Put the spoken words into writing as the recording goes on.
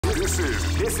This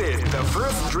is the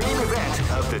first dream event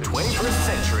of the 21st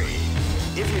century.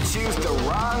 If you choose the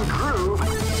wrong groove,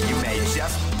 you may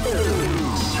just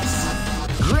lose.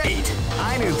 Great!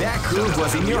 I knew that groove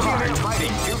was in your heart. Fighting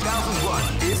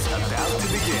 2001 is about to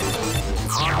begin.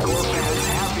 Hardcore fans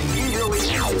have been eagerly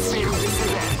anticipating this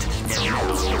event, and now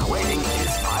the waiting is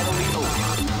finally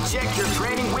over. Check your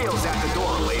training wheels at the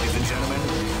door, ladies and gentlemen.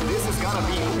 This is gonna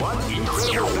be one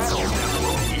incredible battle that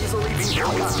won't easily be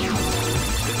forgotten.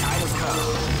 The time has come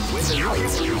when the new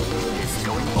history is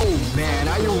going. Oh man,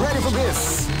 are you ready for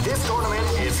this? This tournament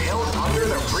is held under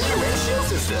the free ratio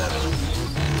system.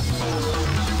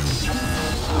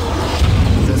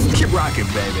 Just keep rocking,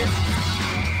 baby.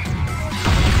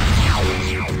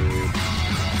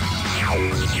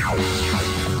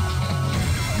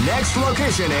 Next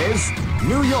location is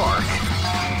New York.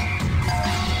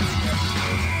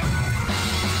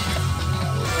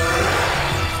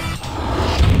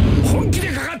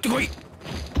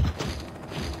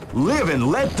 Live and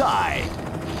let die.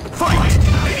 Fight!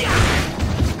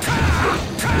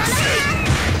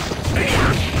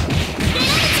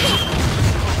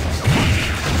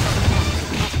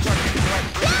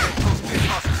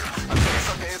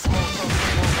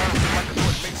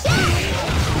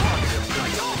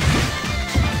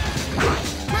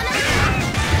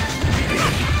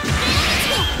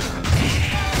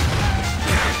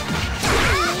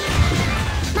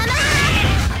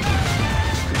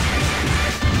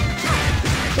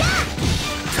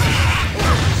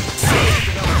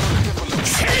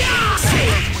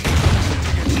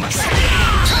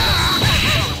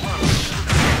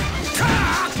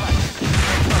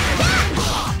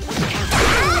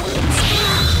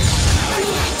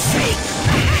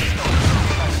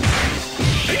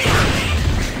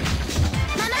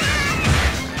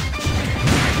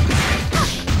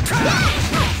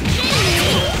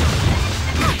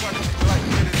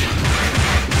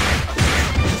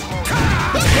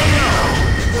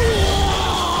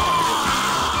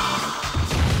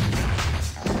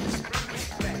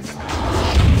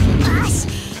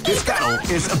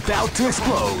 Is about to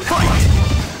explode. Fight!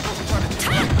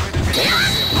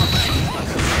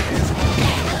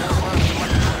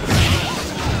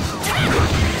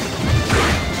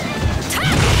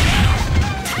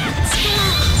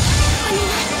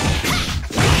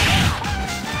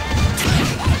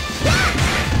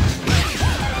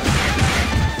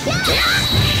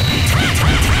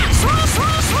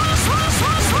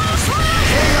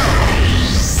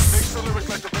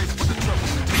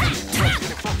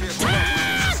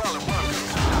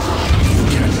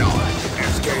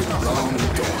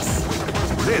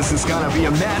 This is gonna be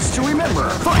a match to remember.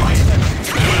 Fight!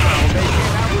 Wow, they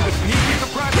came out with a sneaky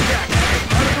surprise attack.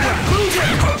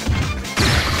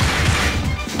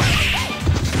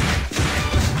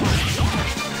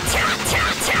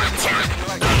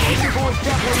 People is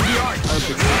definitely the art of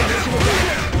the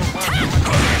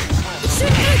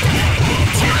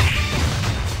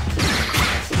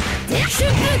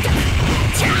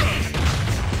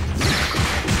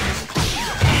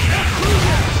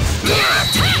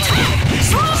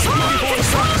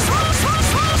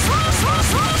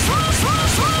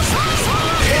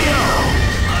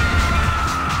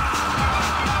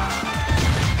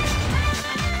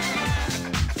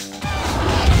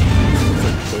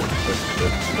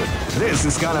This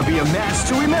is gonna be a match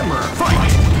to remember.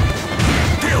 Fight!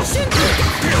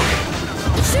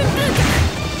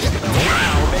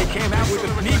 Wow, they came out with a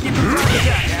sneaky surprise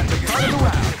attack at the start of the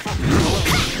round.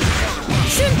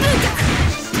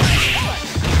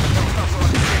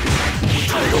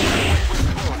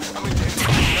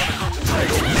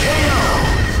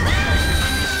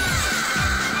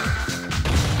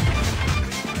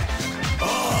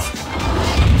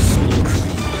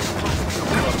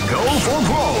 Go for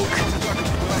broke!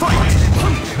 Fight!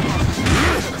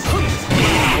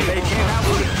 They came out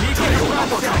with a sneaky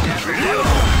surprise attack at the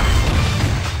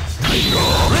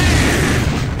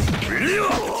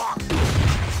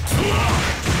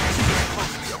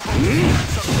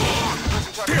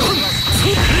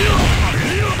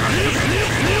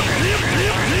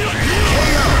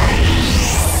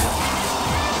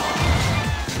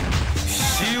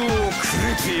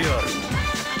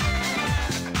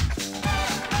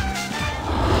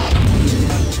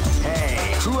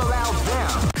Hey, who allowed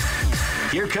them?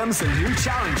 Here comes a new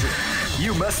challenger.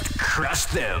 You must crush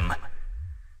them.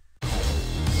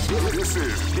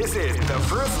 This is the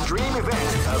first dream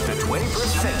event of the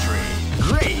 21st century.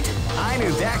 Great! I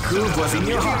knew that groove was in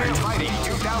your heart. Fighting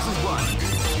 2001.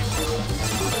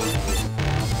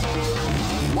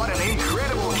 What an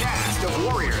incredible cast of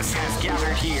warriors has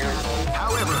gathered here.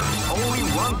 However, only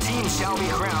one team shall be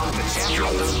crowned the champion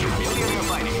of Millionaire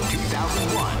Fighting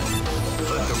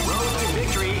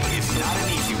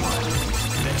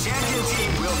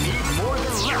need more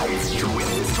than luck to win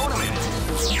this tournament.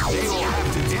 They will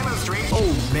have to demonstrate.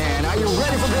 Oh man, are you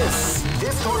ready for this?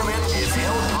 This tournament is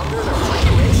held under the free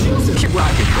ratio system. Keep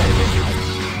rocking, baby.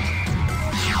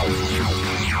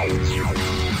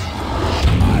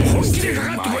 I will stay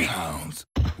my hounds.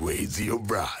 With your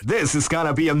bride. This is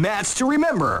gonna be a match to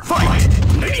remember. Fight!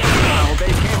 Now they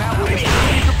came out with a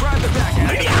surprise attack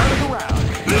at the start of the round.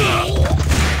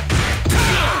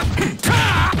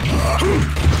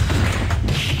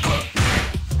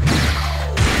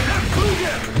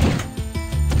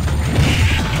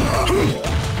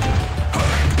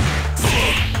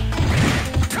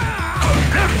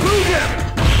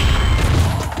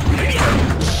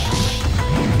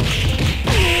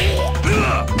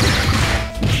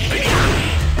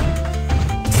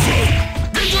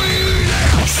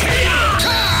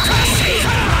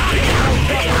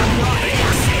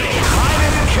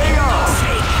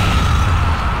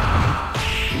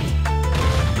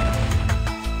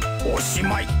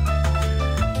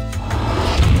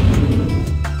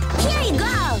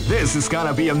 This is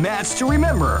gonna be a match to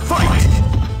remember. Fight! Wow,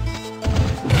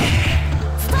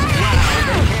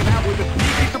 they came out with a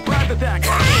sneaky surprise attack.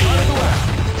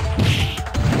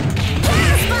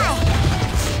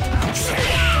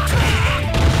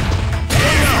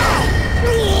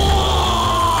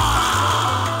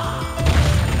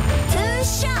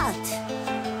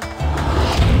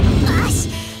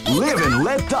 Live and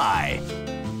let die.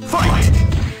 Fight!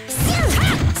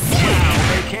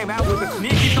 Wow, they came out with a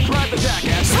sneaky surprise attack.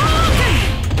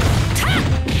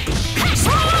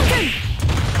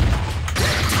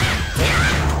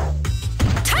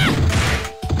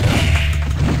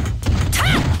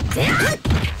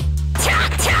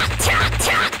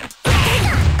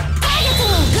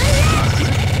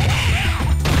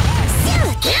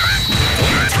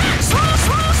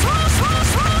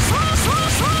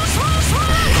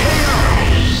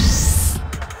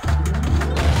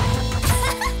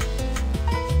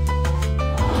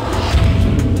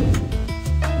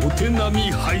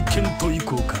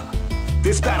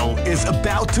 This battle is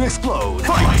about to explode.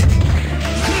 Fight!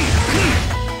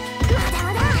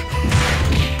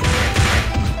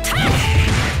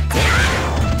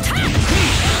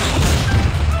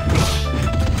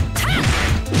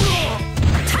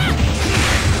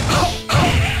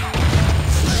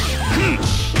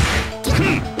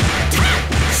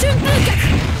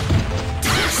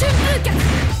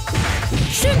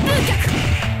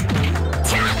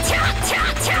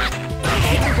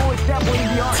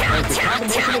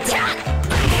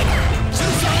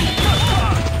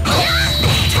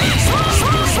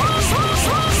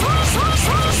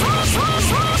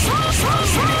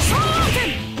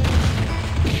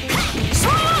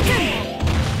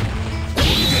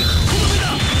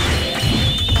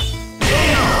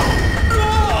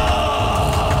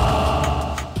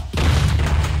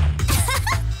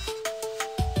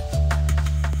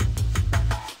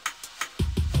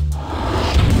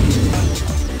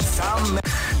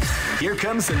 Here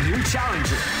comes a new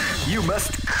challenger. You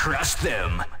must crush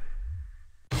them.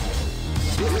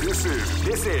 This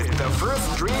is the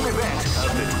first dream event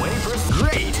of the 21st.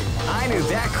 Great! I knew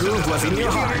that groove was in your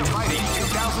heart. Fighting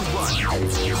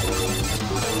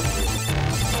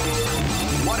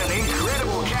 2001. What an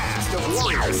incredible cast of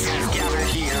warriors has gathered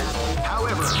here.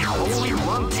 However, only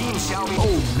one team shall be.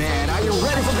 Oh man, are you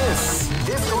ready for this?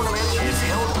 This tournament is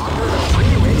held under the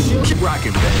free ratio. Keep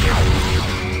rocking, baby.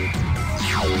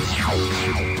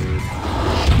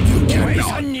 You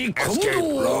cannot escape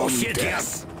long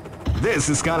death. This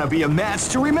is gonna be a match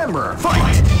to remember.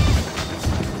 Fight!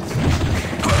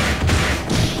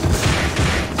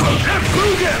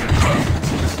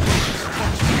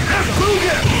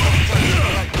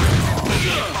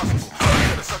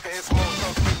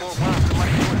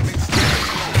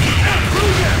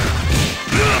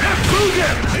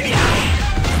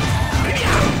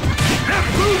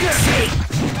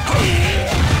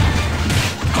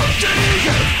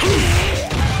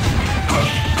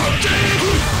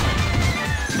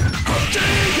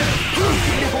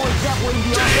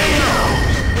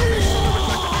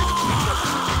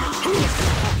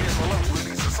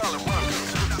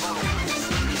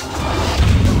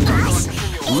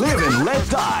 Live and let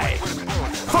die.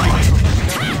 Fight!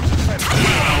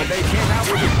 Wow, they came out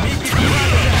with a sneaky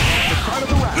surprise attack at the start of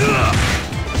the round.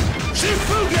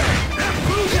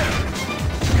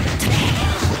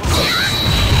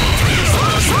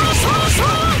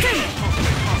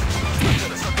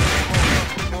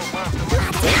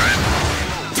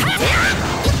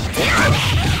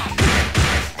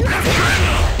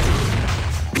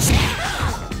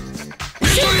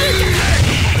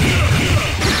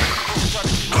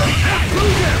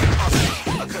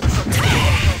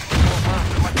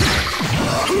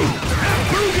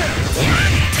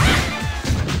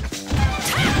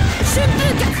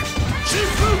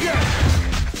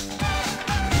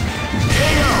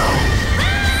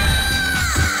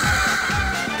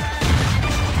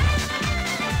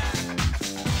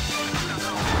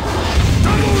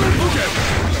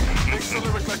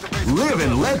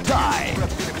 let die.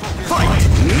 Fight!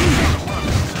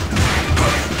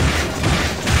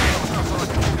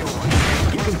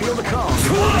 You can feel the calm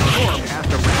form as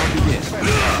the round begins.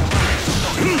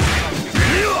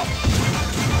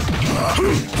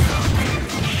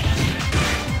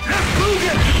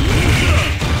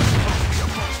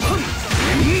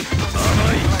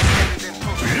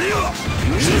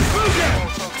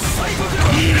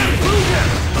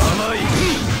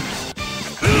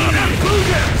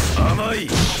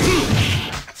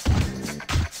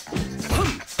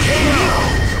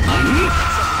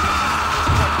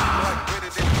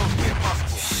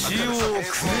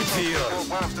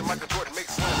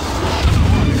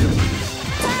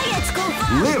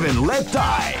 Live and let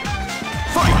die.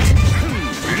 Fight!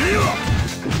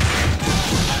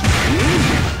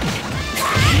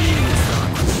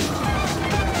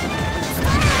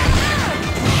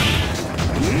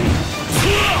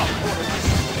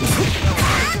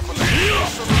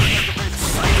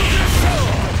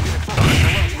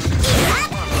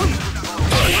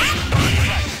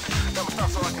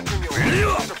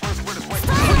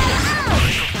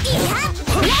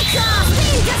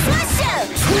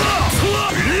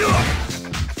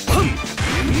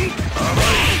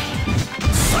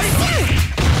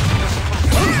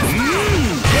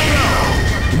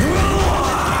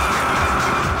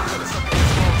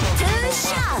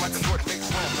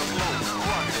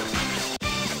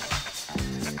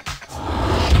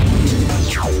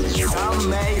 Some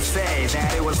may say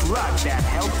that it was luck that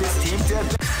helped this team to...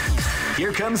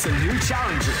 Here comes a new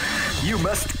challenger. You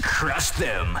must crush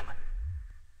them.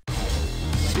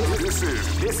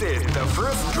 This is the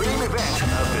first dream event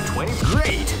of the 20...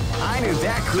 Great! I knew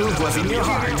that groove was in your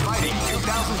heart. Fighting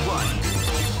 2001.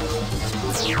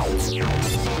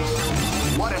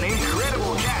 What an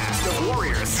incredible cast of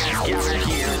warriors has gathered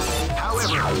here.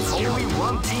 However, only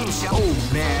one team shall... Oh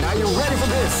man, are you ready for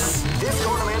this? This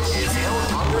tournament is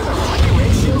held under the free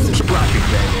ratios of bracket,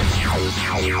 baby.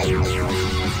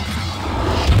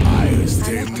 I'll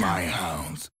stake my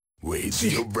hounds with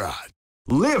your blood.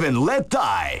 Live and let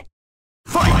die.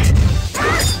 Fight!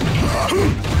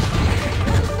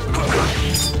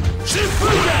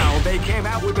 Now they came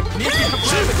out with a sneaky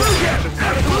surprise at the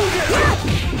start of the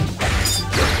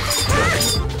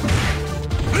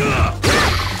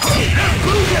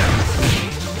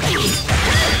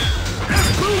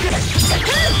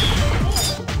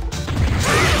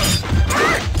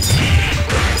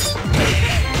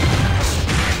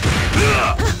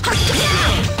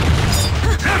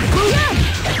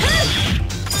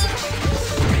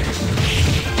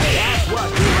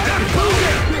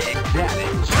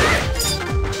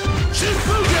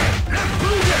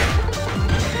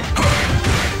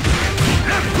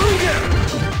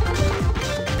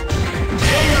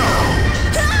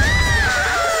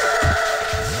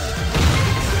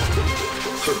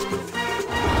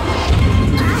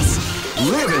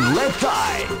Live and let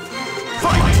die.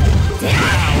 Fight!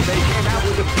 Now they came out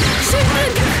with a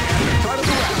start of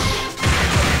the round.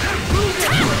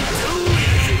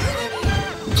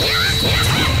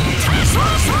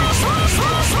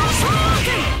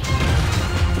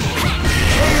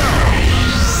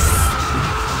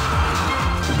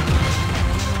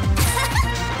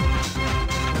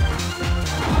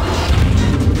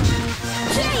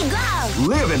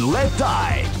 Live and let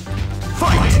die.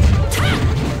 Fight!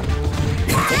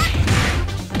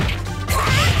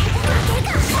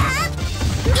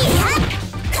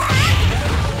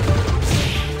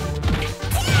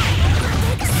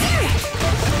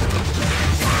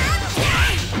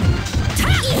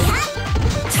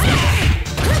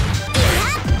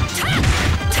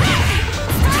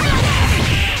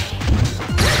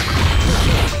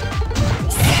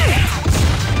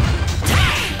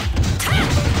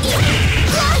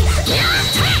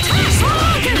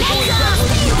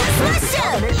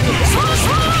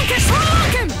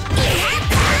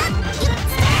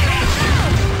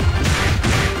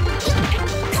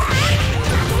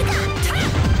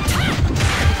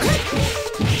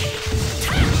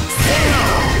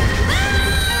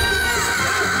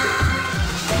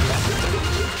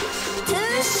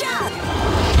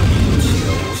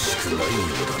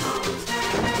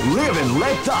 Live and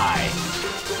let die.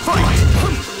 Fight!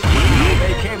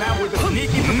 They came out with a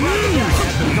sneaky surprise attack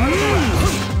at the start of the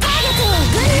round.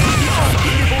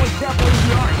 Beautiful is definitely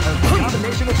the art of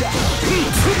combination attack.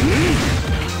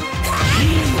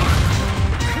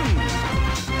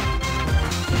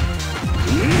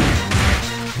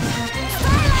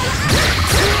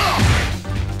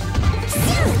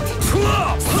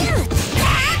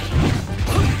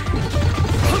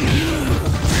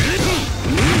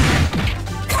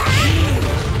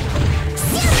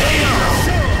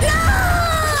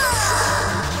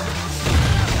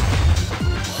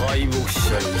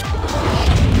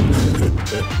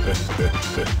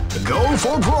 Go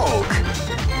for broke!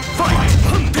 Fight!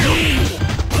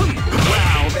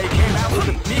 Wow, they came out with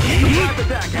a sneaky surprise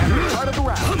attack at the start of the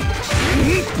round.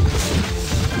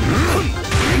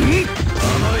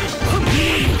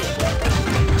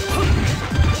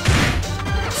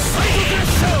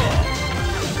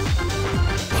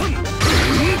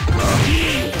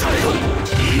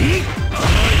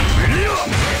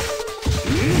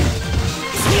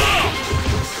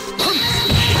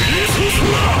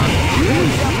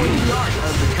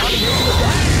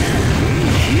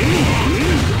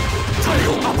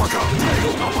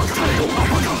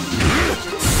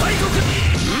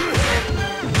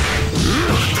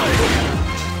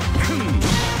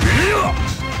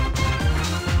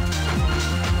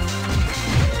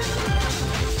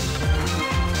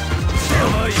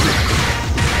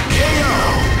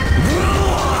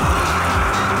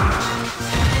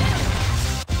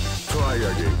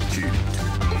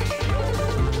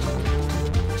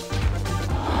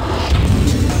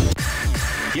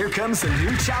 Here comes a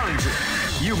new challenger.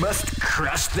 You must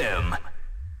crush them.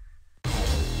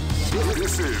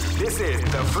 This is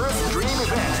the first dream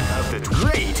event of the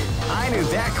Great! I knew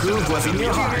that groove was in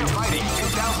your heart. Fighting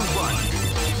 2001.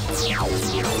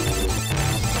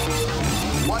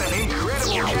 What an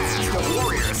incredible cast of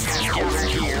warriors has gathered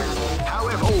here.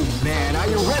 However, oh man, are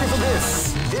you ready for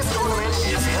this? This tournament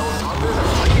is held under the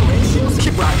regulations.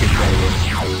 Keep rocking, baby.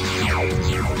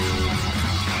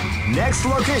 Next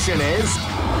location is...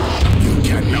 You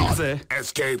cannot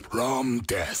escape from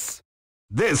death.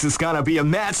 This is gonna be a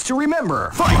match to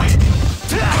remember. Fight! You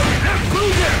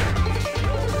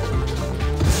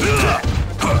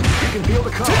can feel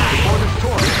the calm before the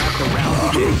storm as the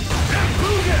round begins.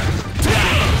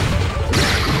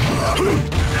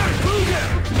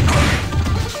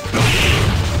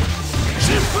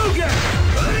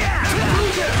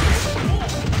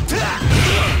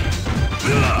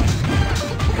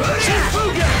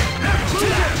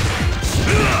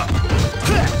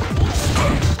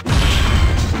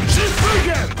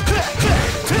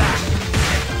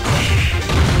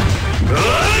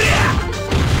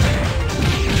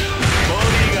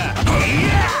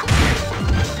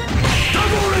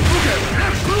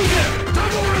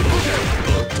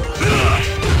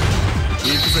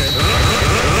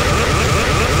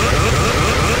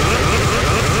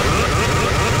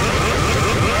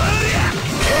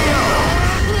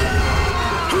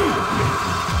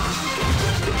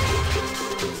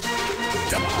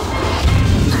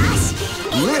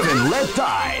 Live and let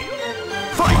die.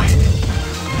 Fight!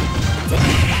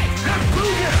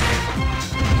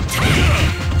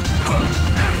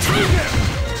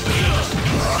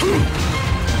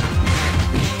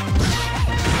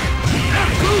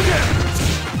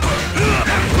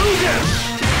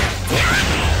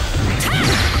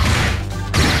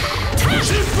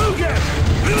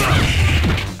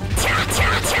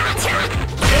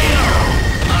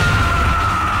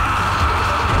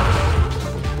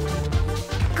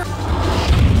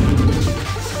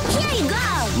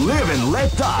 Live and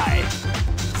let die.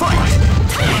 Fight!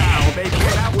 Wow, they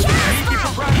came out with a sneaky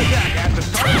surprise attack at the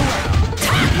start of the round.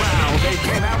 Wow, they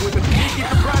came out with a sneaky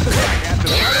surprise attack at the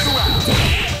start of the round.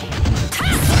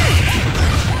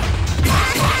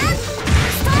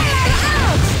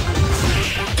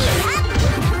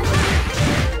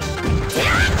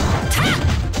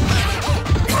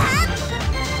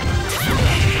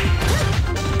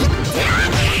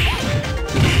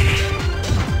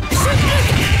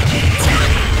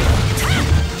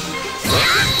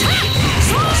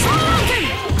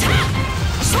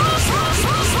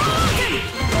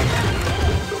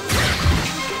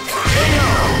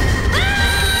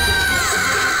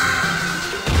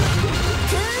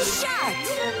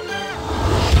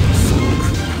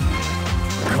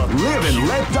 Live and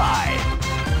let die.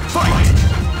 Fight!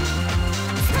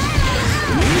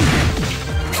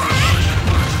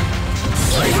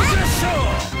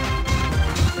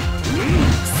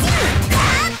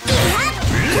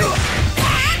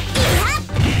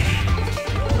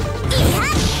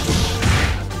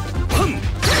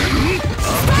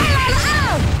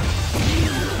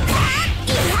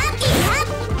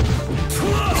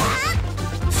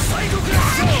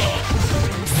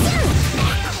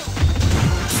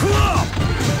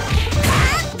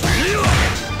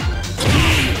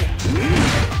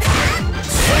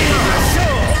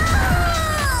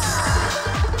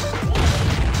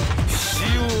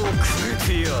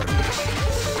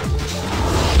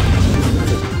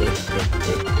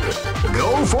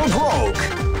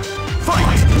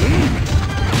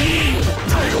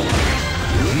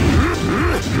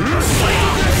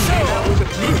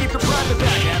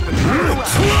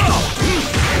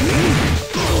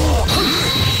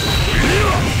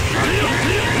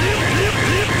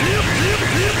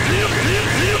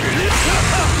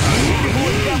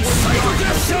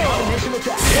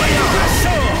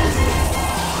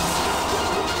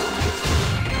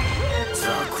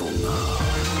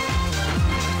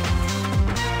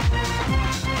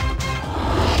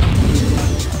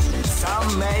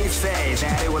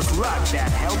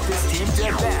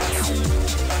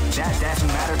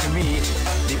 to me,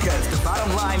 because the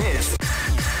bottom line is,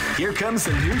 here comes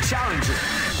a new challenger.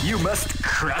 You must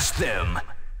crush them.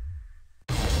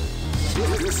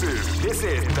 This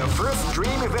is the first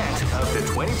dream event of the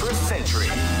 21st century.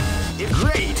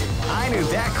 Great! I knew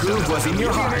that groove was in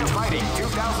your heart. Fighting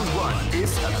 2001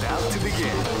 is about to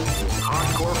begin.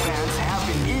 Hardcore fans have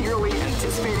been eagerly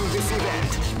anticipating this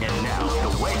event, and now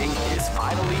the waiting is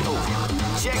finally over.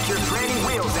 Check your training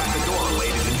wheels at the door,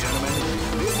 ladies and gentlemen.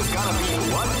 This is gonna be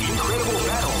one incredible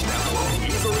battle that won't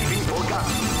easily be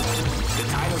forgotten. The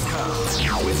time has come.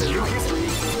 With a new history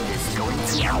is going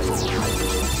to unfold.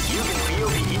 You can feel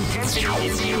the intensity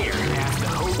in the air as the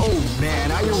host. Oh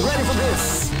man, are you ready for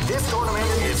this? This tournament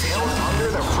is held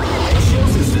under the free ratio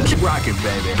system. Keep rocking,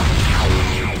 baby.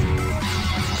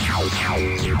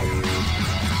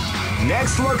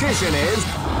 Next location is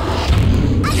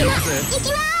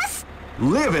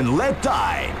Live and Let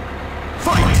Die.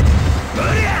 Fight!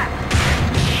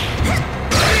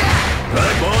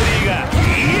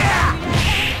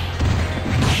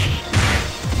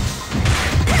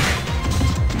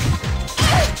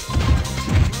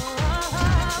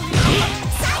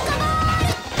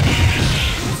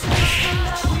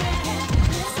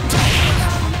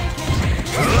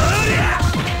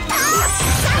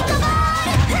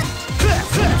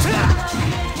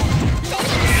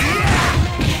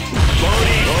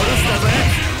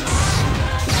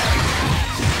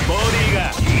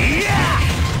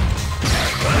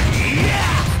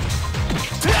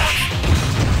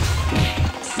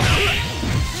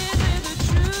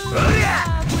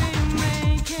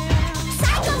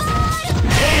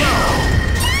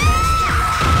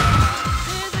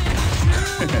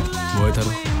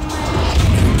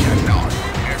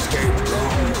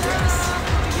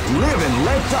 Live and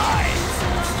Let Die.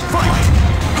 Fight!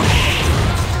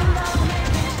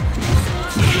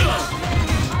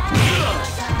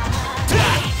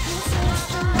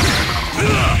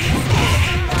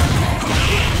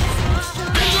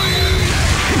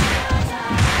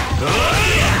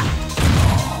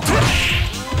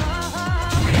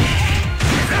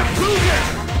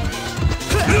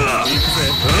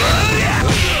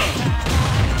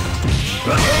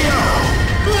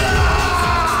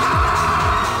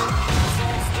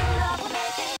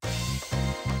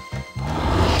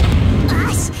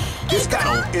 This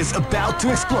battle is about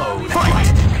to explode. Fight!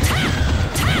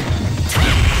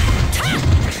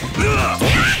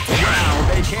 Wow,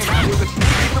 they came out with a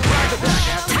surprise attack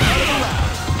after the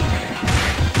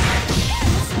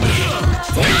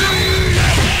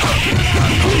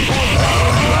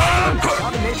round.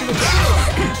 Combination of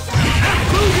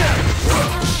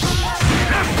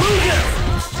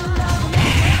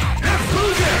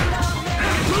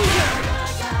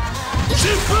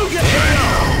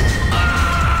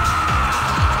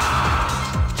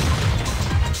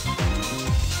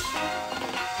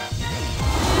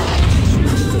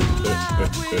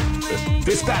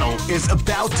This battle is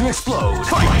about to explode.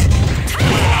 Fight!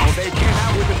 Wow, they came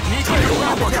out with a sneak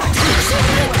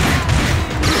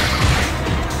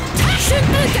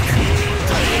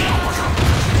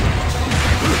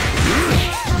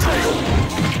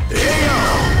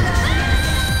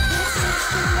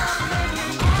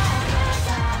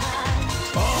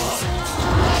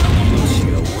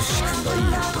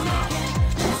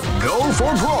Go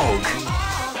for broke.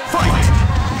 Fight!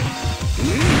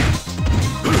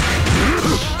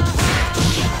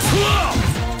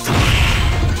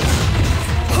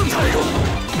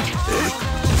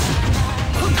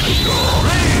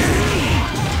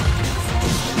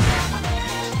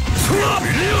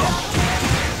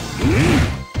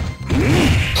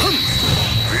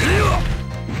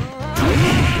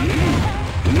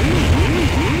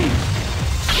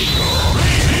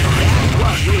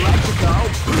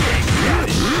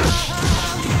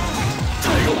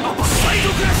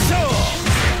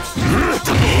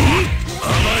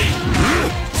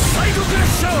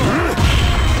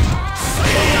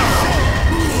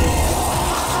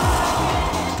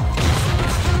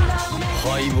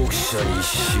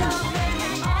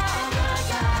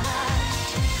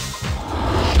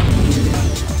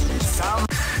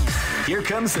 Here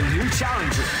comes a new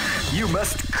challenger. You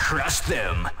must crush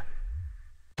them.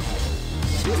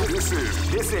 This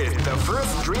is the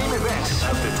first dream event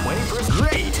of the 21st.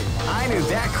 Great! I knew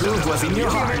that groove was in your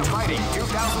heart. Fighting 2001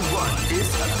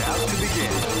 is about to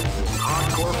begin.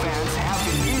 Hardcore fans have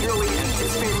been eagerly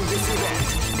anticipating this event,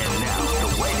 and now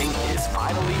the waiting is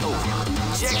finally over.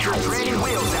 Check your training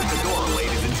wheels at the door,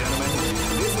 ladies and gentlemen.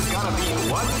 This is gonna be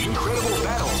one incredible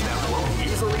battle that won't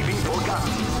easily be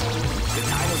forgotten. The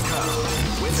time has come.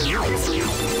 With the new history,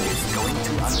 it's going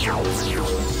to unfold.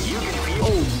 You can feel.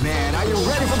 Oh man, are you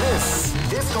ready for this?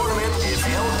 This tournament is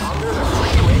held under the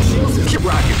free ratio system. Keep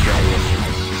rocking, baby.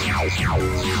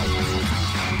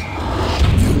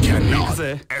 You cannot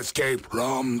escape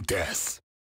from death.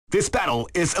 This battle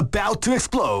is about to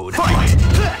explode. Fight!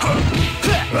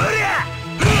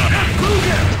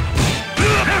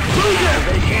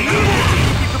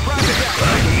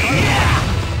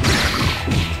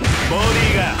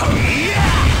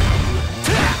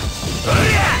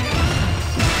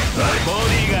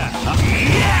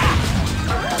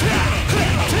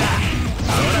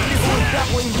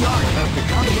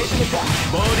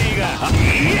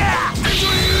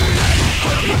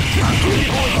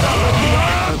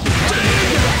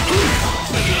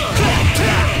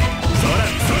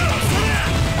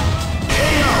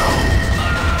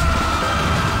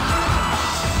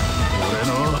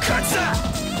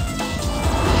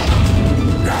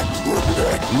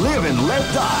 Live and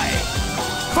let die.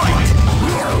 Fight!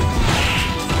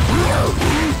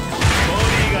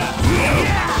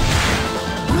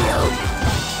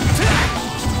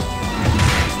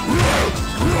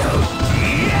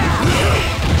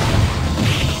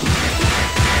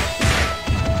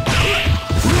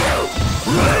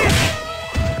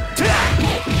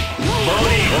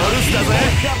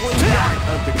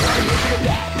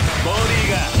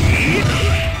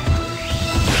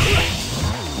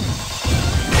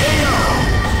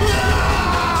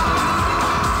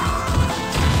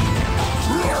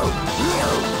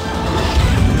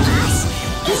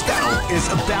 This battle is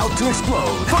about to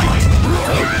explode. Fight!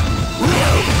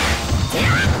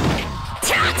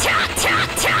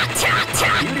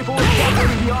 Beautiful in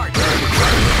the art.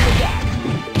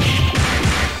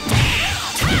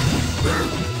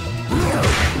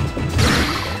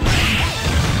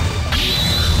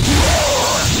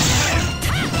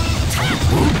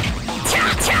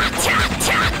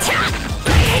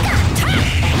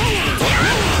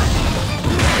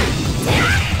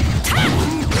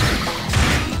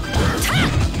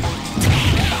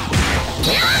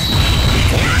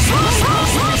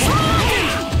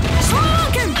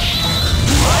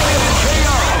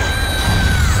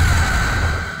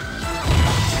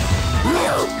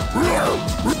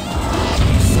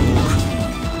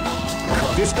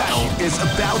 This battle is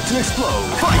about to explode.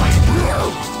 Fight!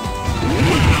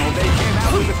 Wow, they came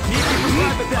out with a sneaky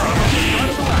surprise attack at the start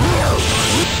of the round.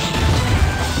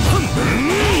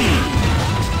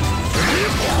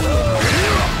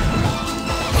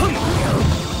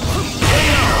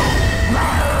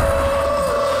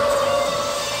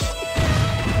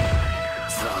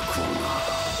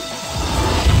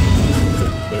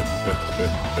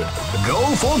 Go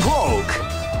for broke!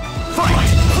 Fight!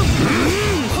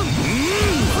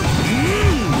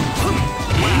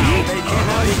 They came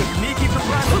out with a sneaky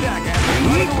surprise attack at the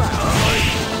start of the round.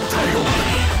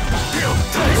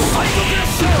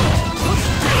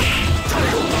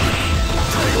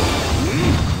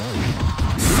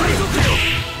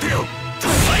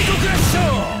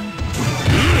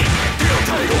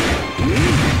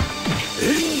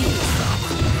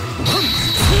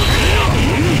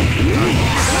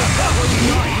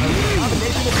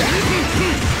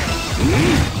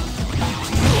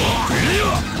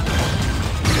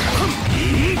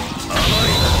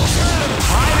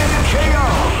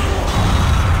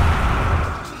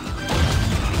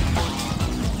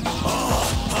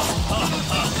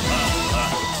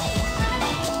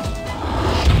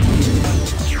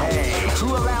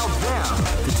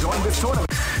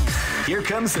 Here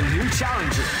comes a new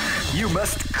challenger. You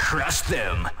must crush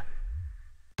them.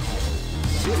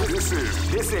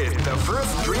 This is the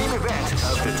first dream event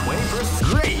of the 21st.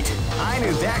 Great! I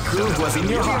knew that groove was in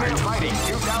your heart. Fighting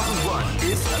 2001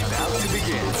 is about to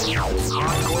begin.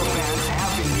 Hardcore fans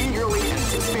have been eagerly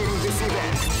anticipating this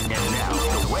event, and now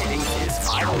the waiting is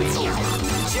finally over.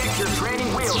 Check your training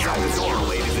wheels out the door,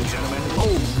 ladies and gentlemen.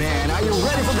 Oh man, are you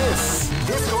ready for this?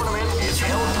 This tournament is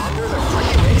held under the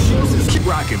free ratio system. Keep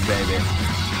rocking, baby.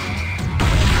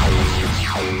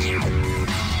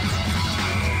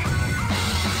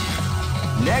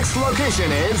 Next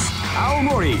location is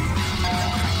Aomori.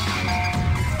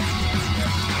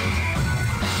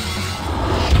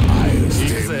 I'll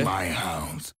stay my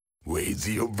house with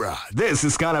your bride. This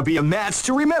is gonna be a match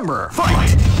to remember.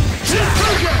 Fight!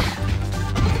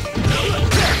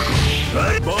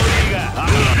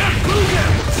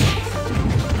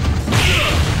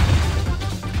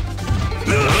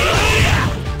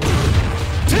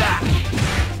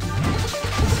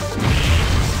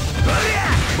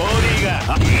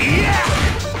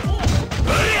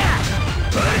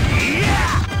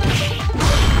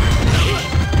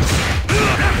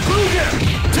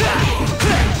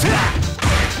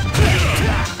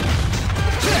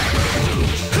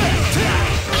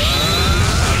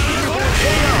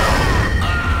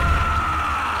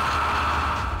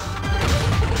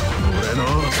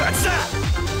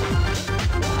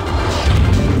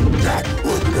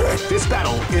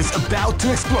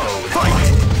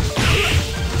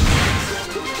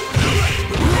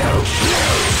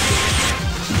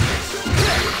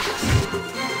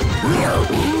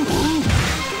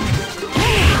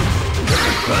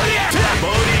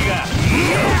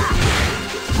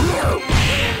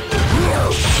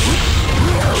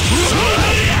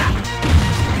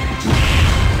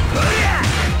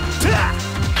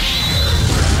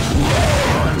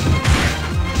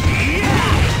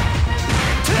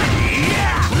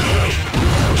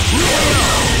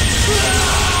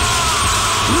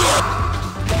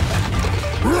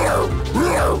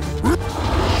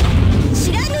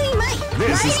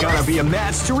 gonna be a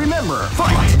match to remember.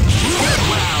 Fight!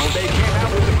 Wow, they came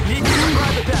out with a sneaky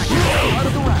surprise attack at the start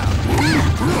of the round.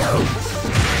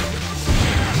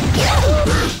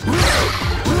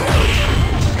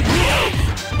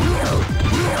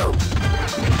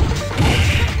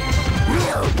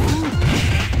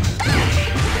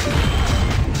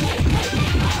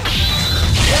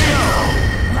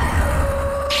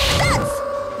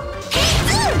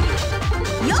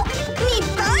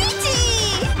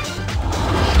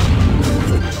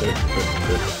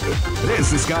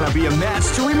 This is gonna be a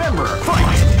match to remember.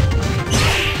 Fight!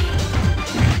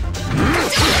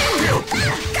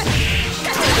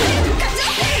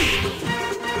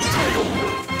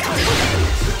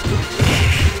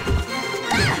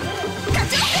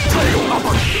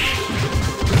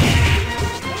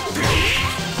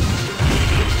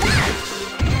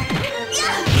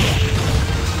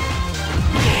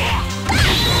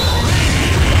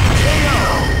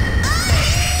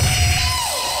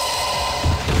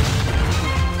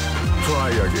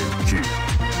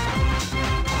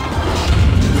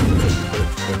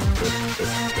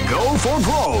 Go for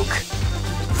broke!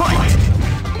 Fight!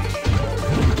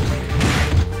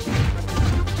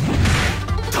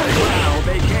 Wow,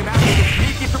 they came out with a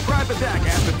sneaky surprise attack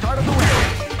at the start of the round.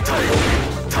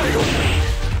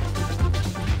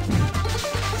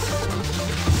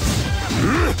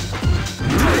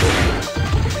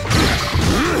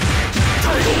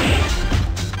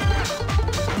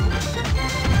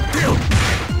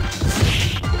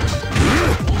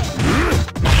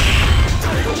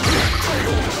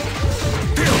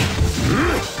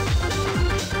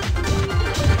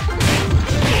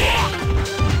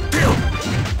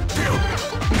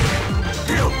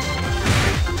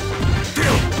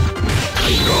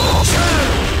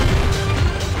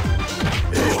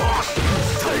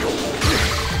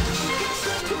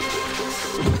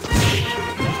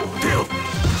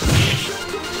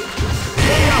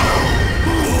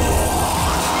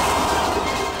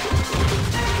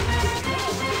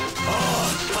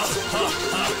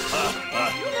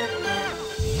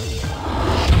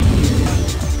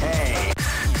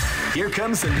 Here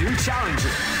comes a new challenger.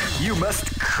 You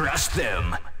must crush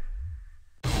them.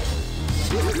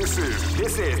 This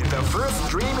is the first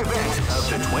dream event of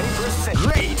the 21st century.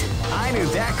 Great! I knew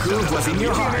that groove was in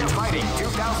your heart. Fighting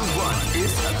 2001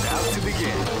 is about to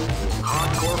begin.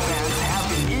 Hardcore fans have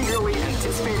been eagerly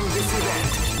anticipating this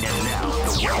event, and now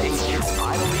the waiting is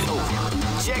finally over.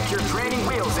 Check your training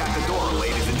wheels at the door,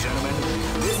 ladies and gentlemen.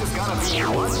 This is gonna be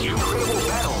one incredible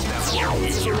battle that will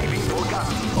easily be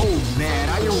forgotten. Oh man,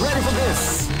 are you ready for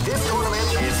this? This tournament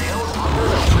is held under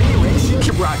the free ratio.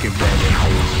 Keep rocking, baby.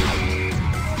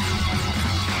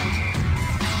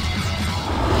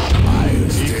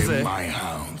 Take my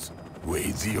hounds,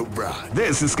 raise your bride.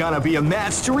 This is gonna be a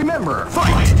match to remember.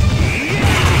 Fight!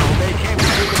 They came in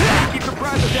with a sneaky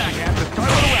surprise attack at the start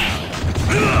of the round.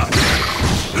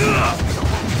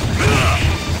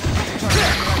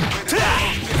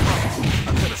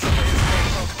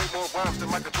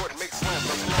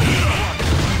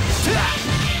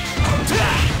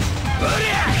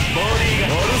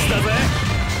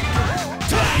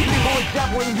 People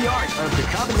exaggerating the art of the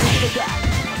combination attack.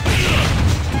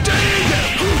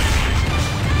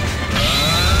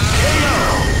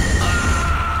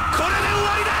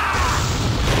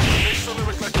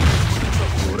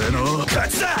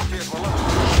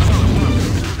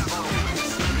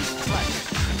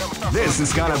 This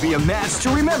is gonna be a match to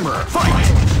remember. Fight!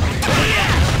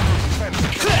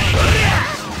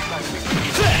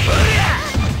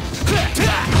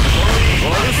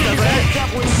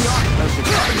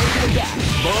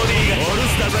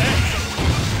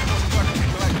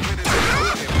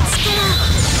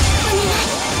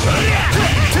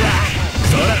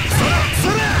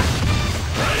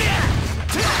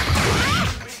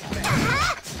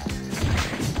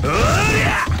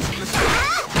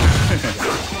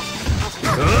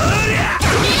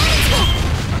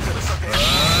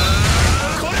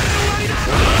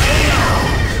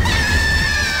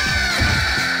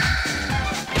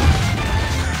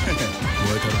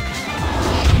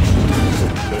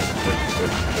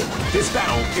 This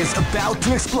battle is about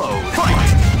to explode. Fight!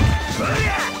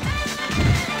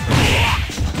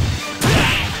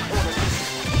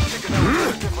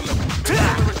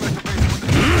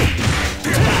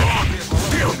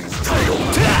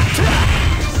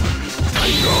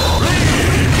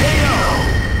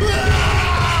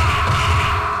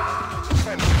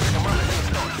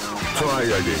 Try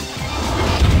again.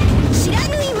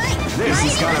 This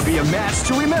is gonna be a match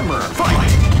to remember. Fight!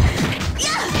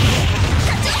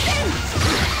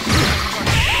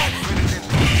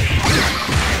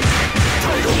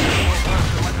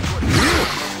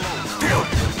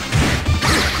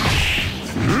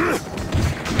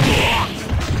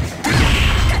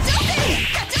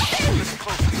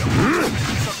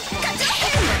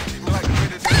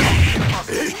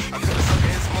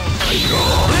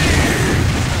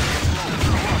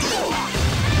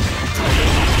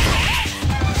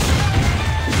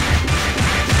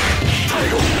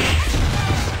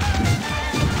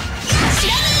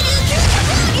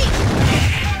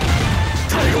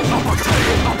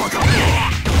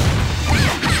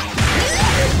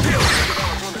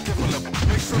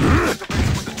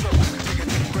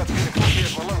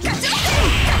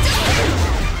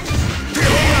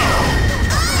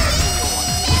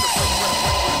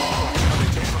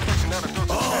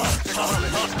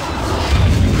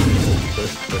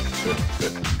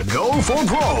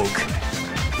 Gold Rogue.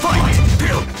 Fight!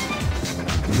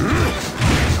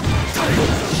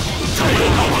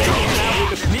 With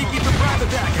the sneaky surprise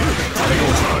attack.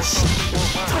 Nerdjosh.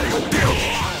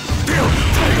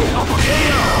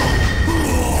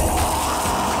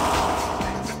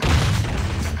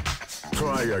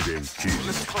 Try again, kid.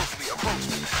 Listen closely, approach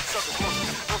me. Sucker closely.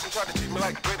 Don't try to treat me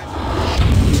like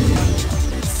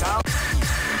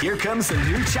Here comes a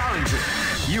new challenger.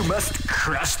 You must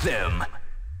crush them.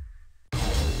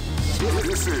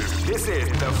 This is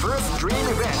the first dream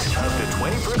event of the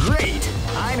 21st. Great!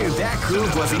 I knew that groove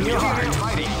was in your heart.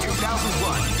 Fighting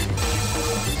 2001.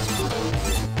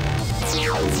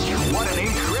 What an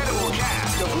incredible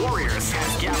cast of warriors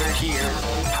has gathered here.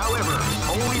 However,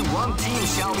 only one team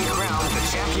shall be crowned the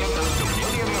champion of the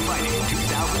Millionaire Fighting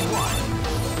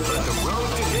 2001. But the road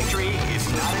to victory is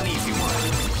not an easy one.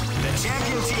 The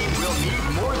champion team will need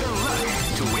more than luck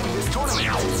to win this tournament.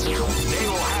 They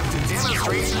will have to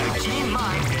demonstrate a keen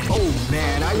mind. Oh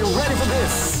man, are you ready for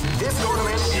this? This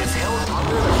tournament is held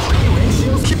under the free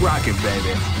ratio. Keep rocking,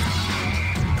 baby.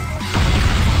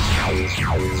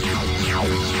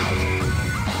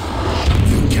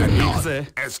 You cannot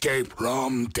escape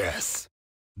from death.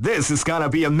 This is gonna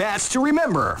be a match to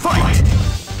remember. Fight!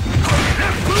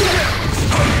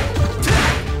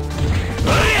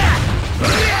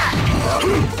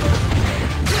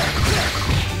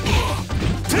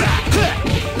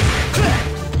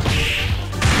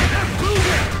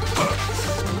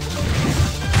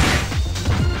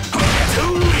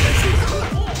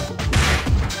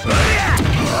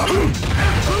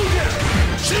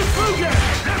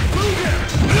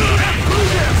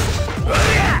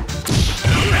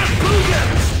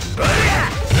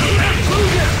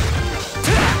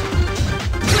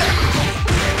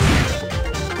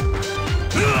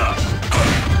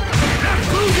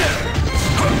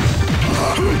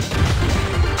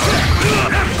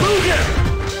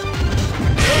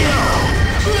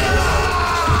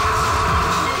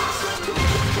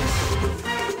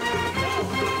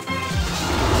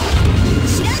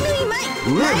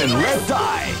 Live and let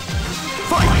die.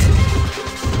 Fight!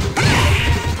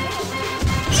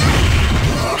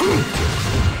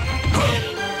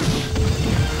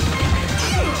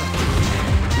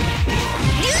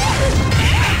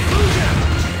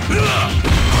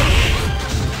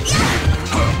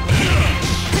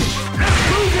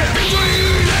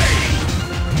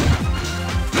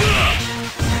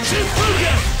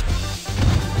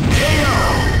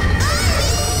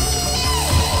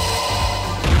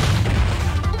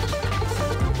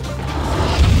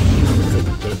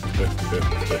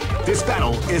 This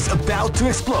battle is about to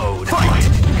explode. Fight!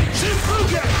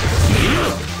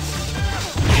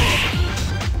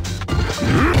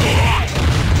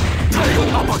 Title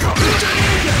uppercut!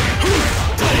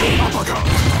 Title uppercut!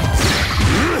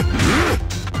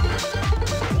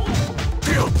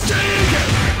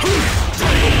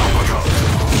 Title uppercut!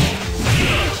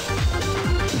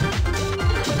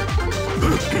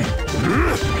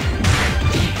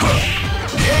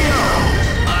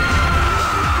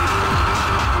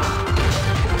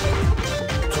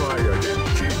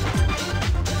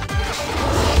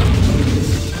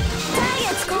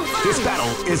 This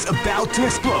battle is about to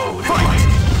explode. Fight!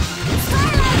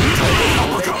 Title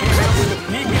uppercut! With a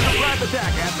sneaky surprise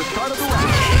attack at the start of the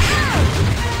round.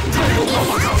 Title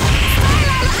uppercut!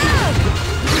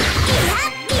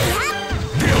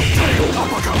 Title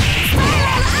uppercut!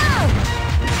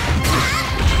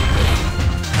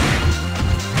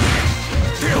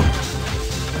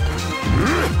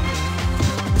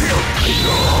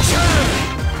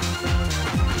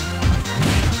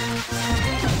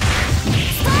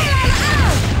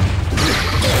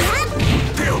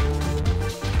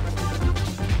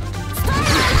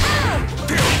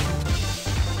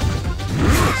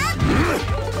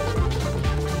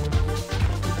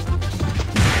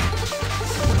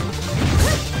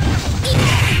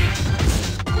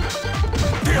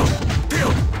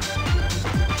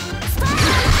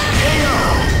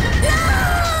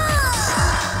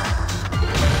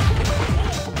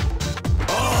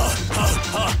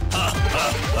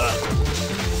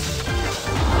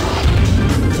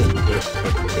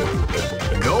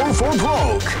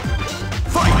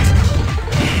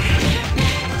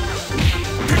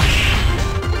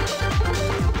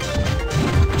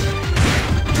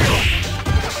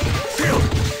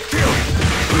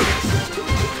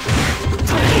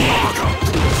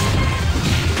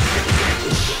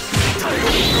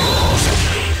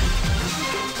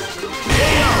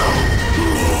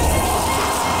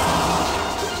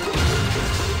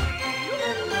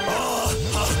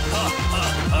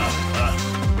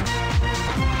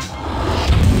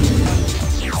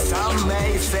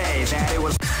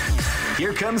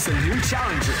 comes a new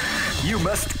challenger. You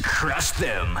must crush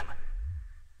them.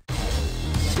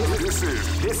 This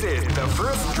is the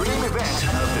first dream event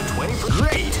of the 21st.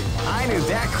 Great! I knew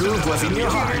that groove was in your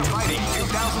heart. Fighting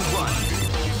 2001.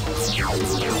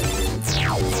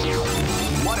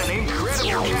 What an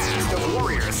incredible cast of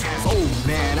warriors has. Oh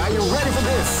man, are you ready for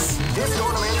this? This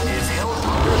tournament is held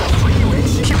under the free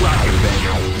ratio. Keep rocking, baby.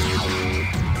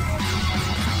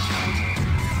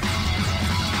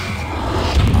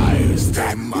 I'll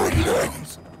stand my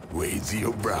grounds. Raise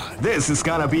your bride. This is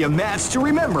gonna be a match to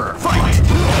remember. Fight!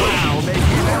 Wow, they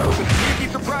came out with a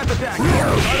sneaky surprise attack at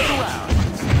the start of the round.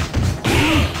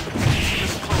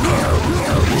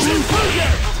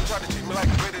 Tried to treat me like a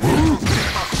greater than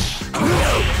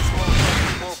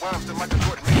more rhymes than Michael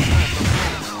Jordan makes sense.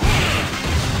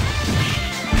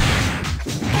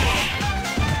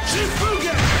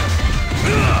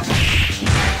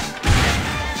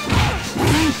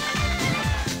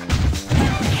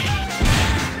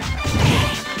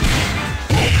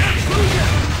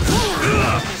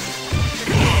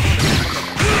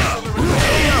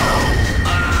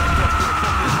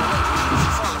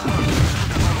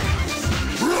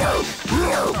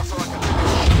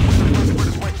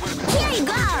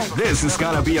 This is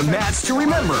gonna be a match to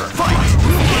remember. Fight!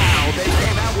 Wow, they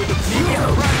came out with a sneaky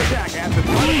surprise attack at the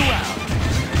start of the round.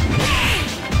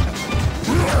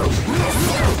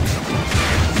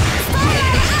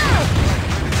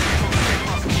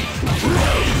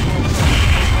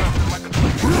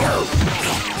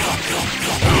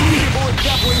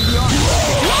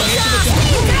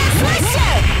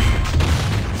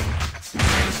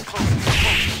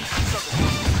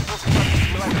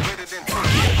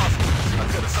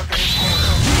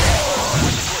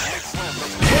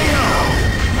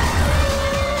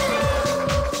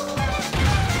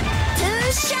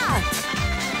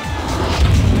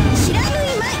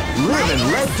 Live and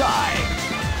let die.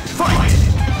 Fight!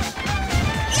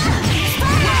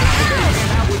 Wow, they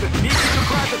came out with a sneaky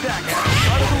surprise attack at the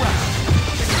start of the round.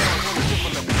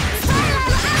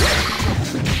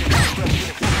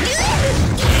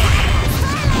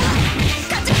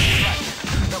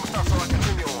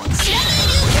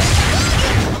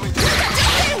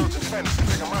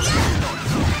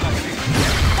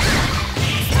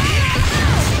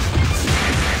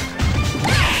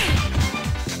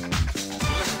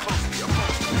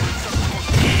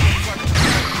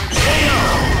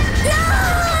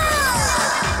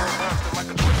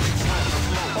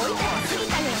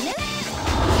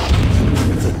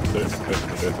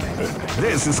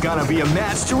 This is gonna be a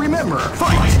match to remember.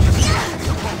 Fight!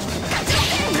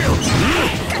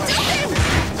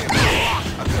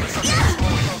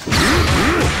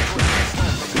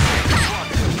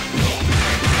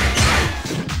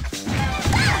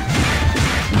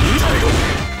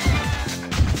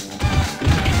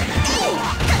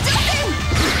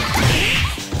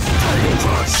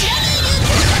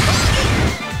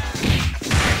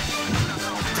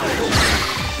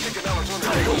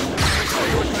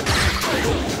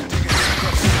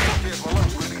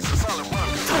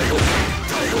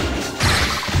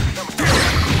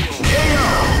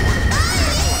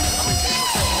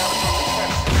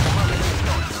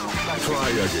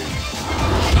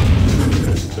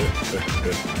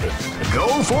 Go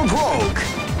for broke!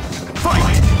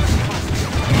 Fight!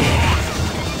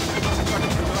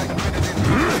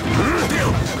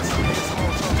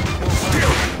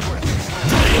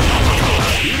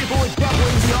 Beautiful is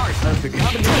definitely the art of the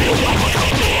combination.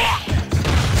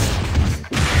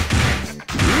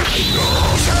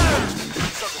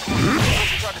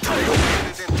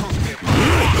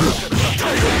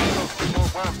 More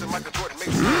rhymes than Michael Jordan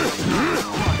makes sense.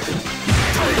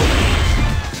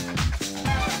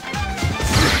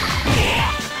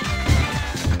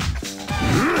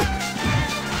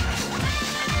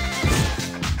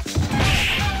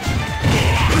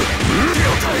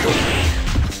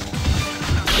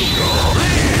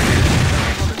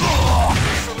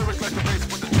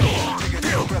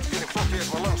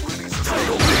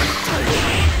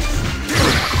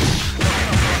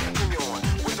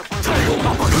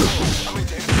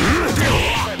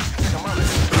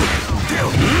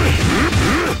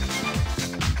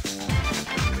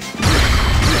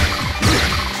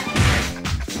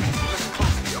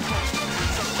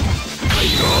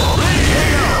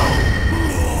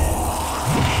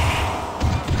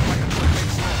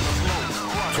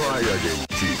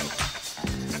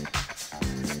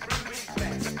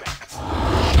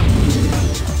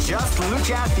 Just look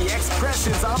at the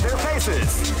expressions on their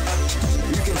faces.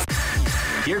 You can...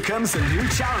 Here comes a new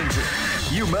challenger.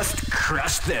 You must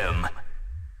crush them.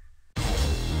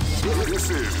 This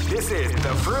is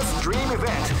the first dream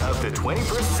event of the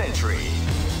 21st century.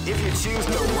 If you choose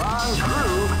the wrong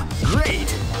groove, great!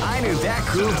 I knew that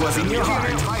groove was in your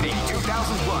heart. Fighting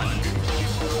 2001.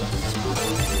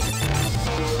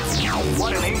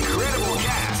 What an incredible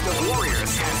cast of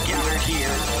warriors has gathered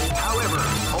here. However,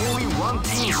 only one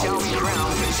team shall be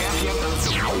crowned the champion of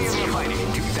the Warrior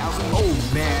Fighting 2000. Oh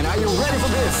man, are you ready for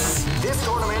this? This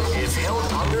tournament is held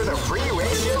under the free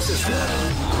ratio system.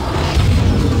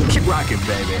 Keep rocking,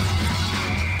 baby.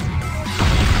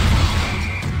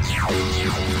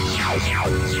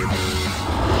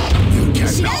 You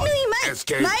cannot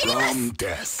escape from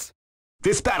death.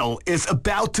 This battle is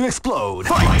about to explode.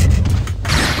 Fight!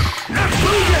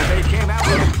 They came out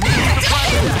with a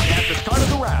surprise attack at the start of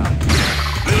the round.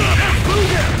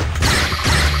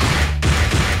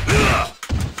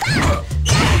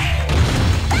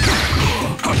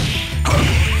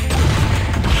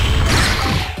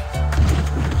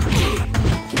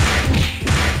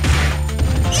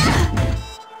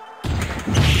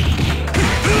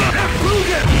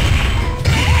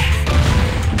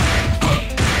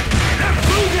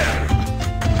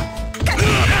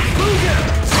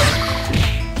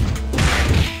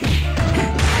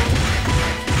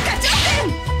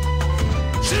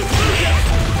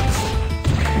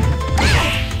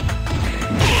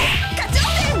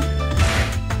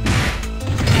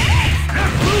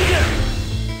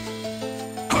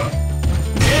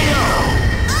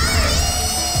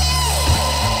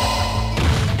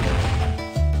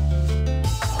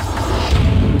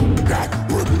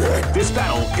 This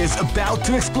battle is about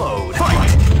to explode.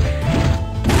 Fight!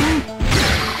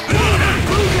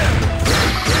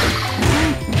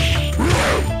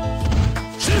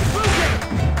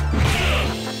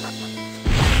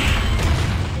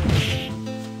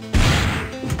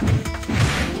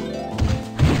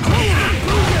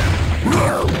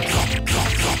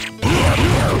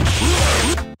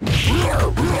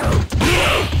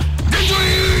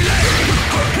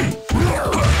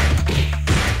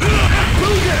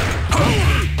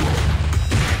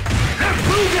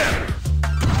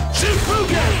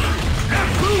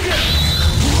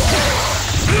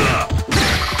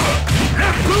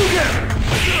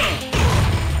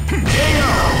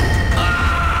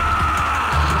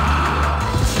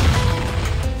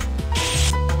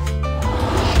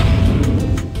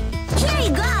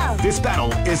 This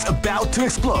battle is about to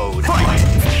explode. Fight!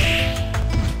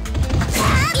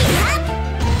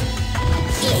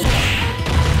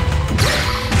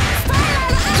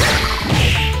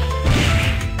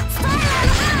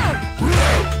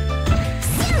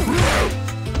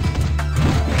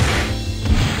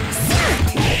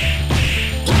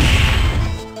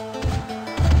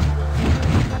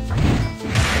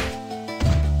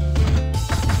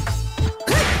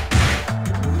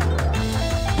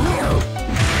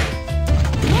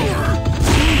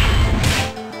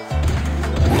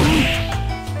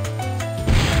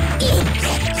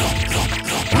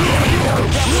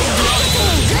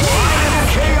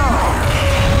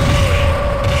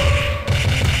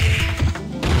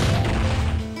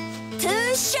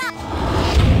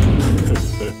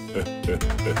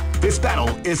 This battle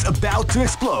is about to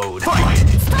explode. Fight!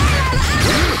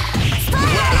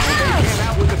 Wow, they came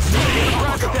out with a sneaky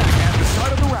rock attack at the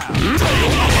start of the round.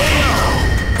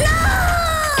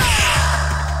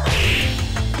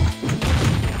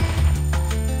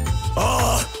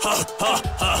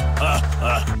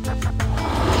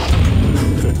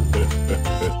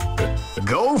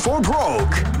 Go for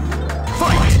broke.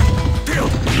 Fight!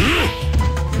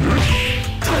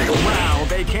 Wow,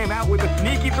 they came out with a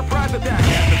sneaky surprise attack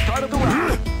at the start of the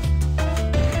round.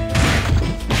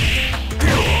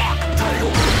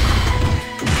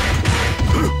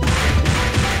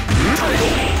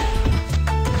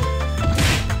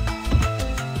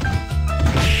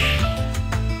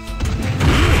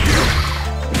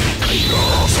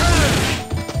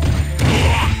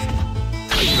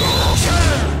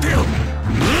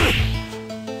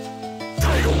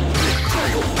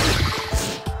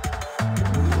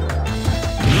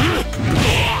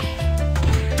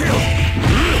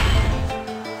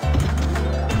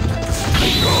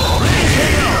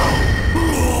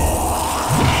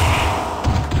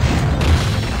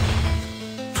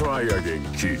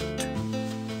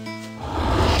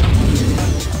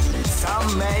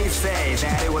 Some may say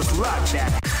that it was luck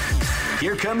that...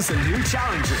 Here comes a new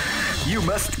challenger. You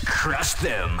must crush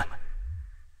them.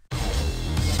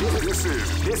 This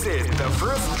is the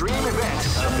first dream event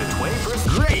of the 21st.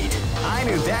 Great! I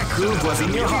knew that groove was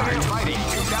in your heart. Fighting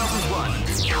 2001.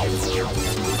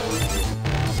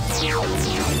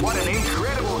 What an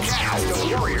incredible cast of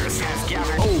warriors has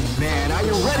gathered. Oh man, are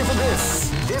you ready for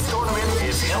this? This tournament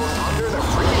is held under the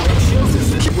free ratio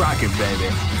system. Keep rocking, baby.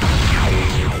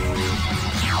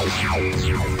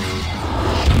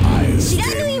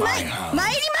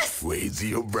 Raise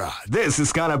your bride. This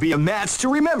is gonna be a match to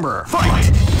remember.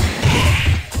 Fight!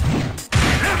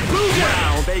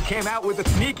 Wow, they came out with a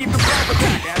sneaky surprise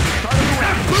attack at the start of the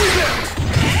round.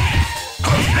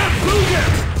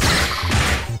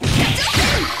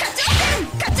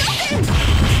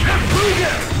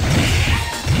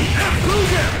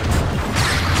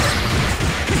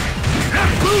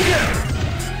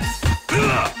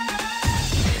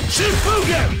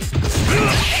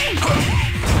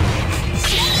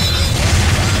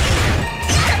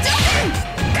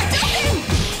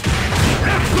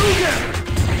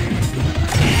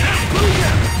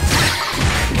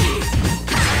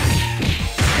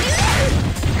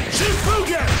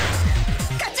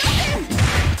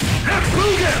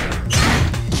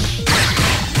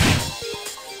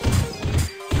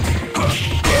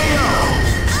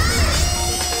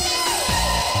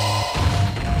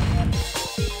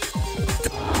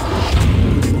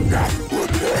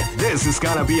 This is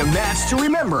gonna be a match to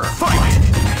remember. Fight!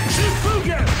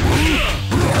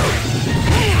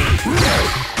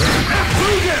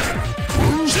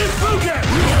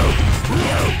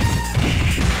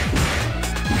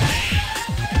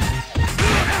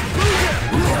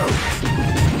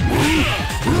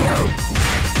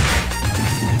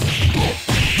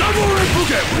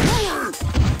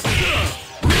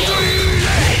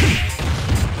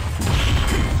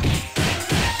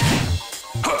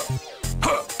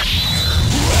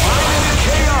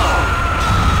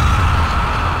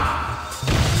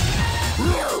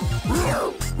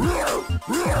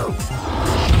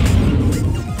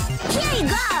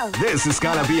 This is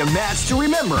gonna be a match to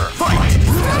remember. Fight!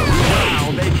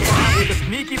 Wow, they came out with a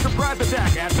sneaky surprise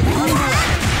attack at the start of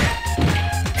the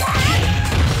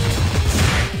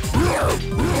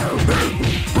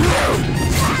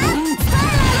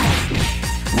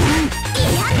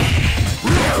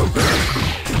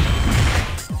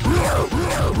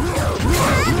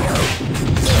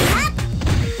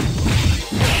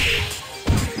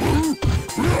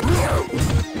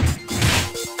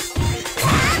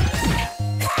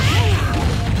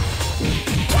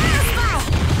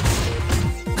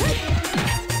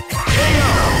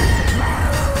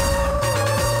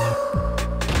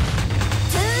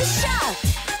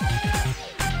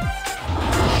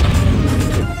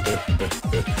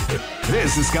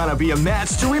This is gonna be a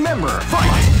match to remember. Fight!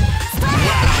 Wow,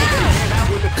 they came out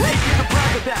with a sneaky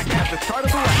surprise attack at the start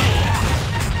of the round.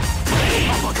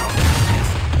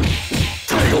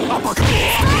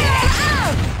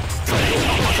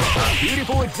 A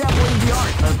beautiful example in the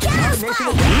art of coordination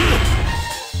attack.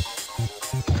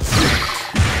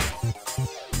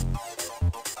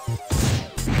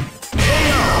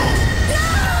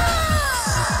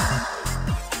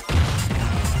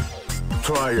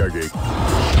 Try again.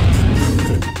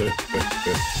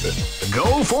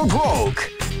 Go for broke.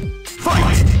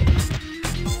 Fight!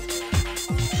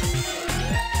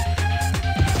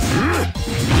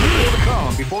 Feel the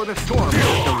calm before the storm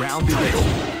as the round begins.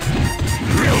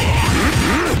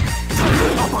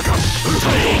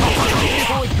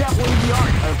 Beautiful example in the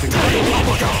art of the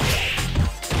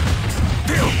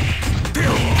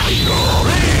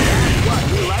what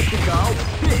we like to call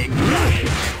big nuts.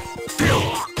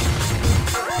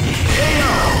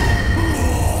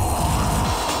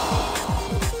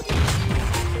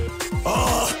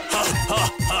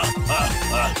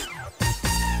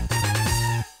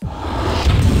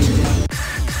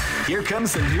 Here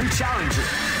comes a new challenger.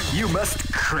 You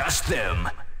must crush them.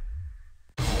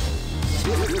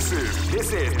 This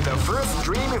is the first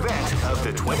dream event of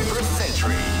the 21st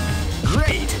century.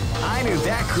 Great! I knew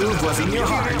that groove was in your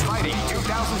heart. Fighting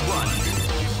 2001.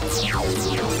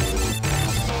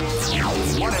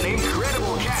 What an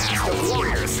incredible cast of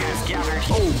warriors has gathered.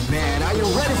 Oh man, are you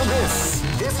ready for this?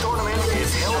 This tournament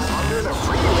is held under the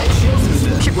free ratio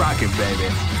system. Keep rocking, baby.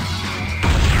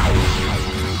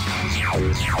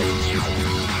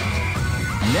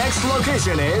 Next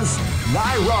location is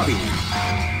Nairobi.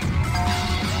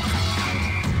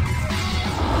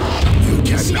 You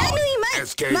cannot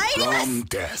escape from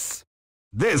death.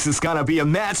 This is gonna be a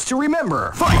match to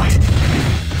remember. Fight!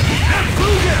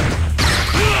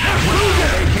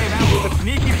 They came out with a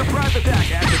sneaky surprise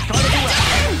attack at the start of the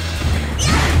round.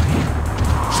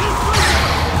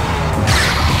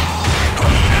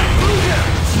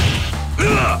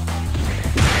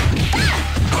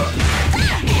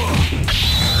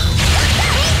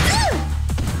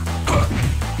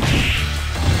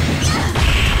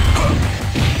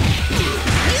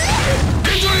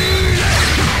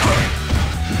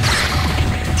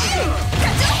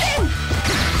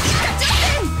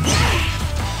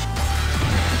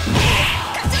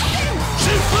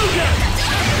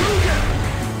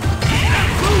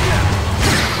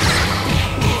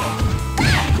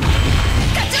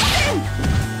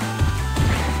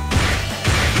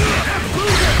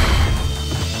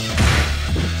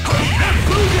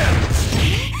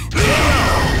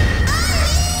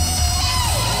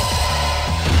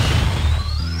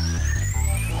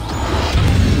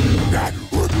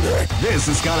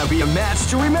 This is gonna be a match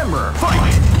to remember.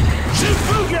 Fight!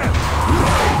 Shifuken!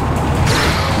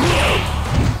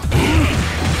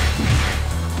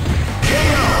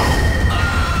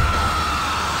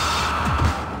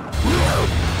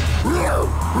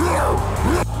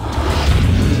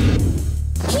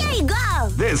 Here you go!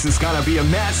 This is gonna be a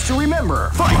match to remember.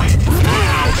 Fight!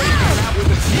 Now they start out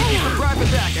with a sneaky surprise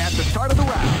attack at the start of the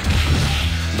round.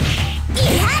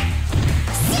 Ihat!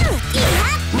 Shoot! Ihat!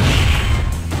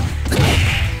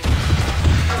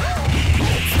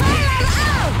 Spiral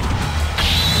out!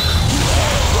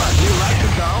 What, you like to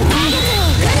go?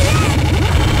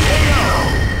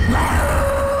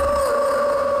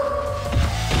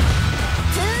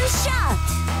 Two shot!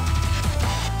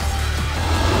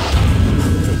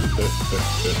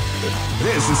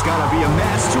 This is gonna be a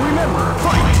match to remember.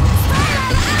 Fight!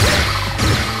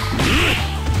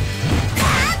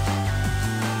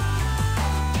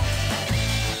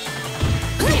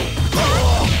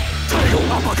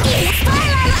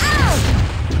 Spiral out!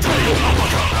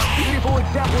 Beautiful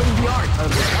example in the art of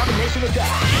the combination attack.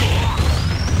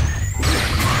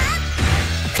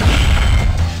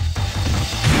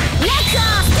 Let's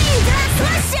off! Dangerous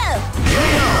Russia!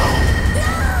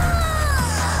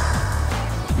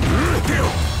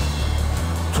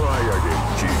 Try again,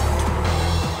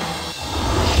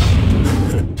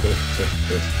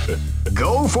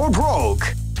 Go for broke.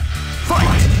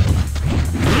 Fight!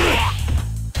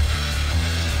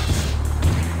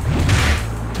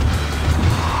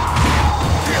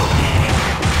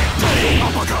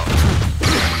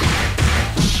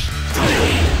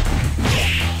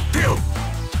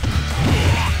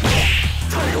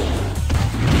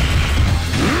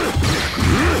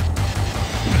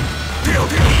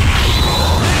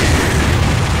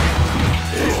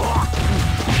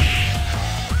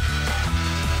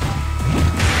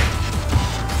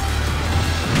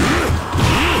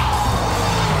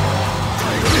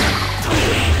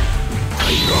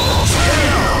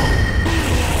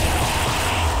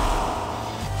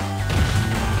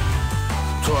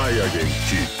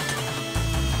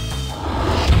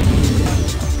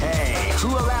 Hey, who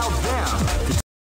allowed them to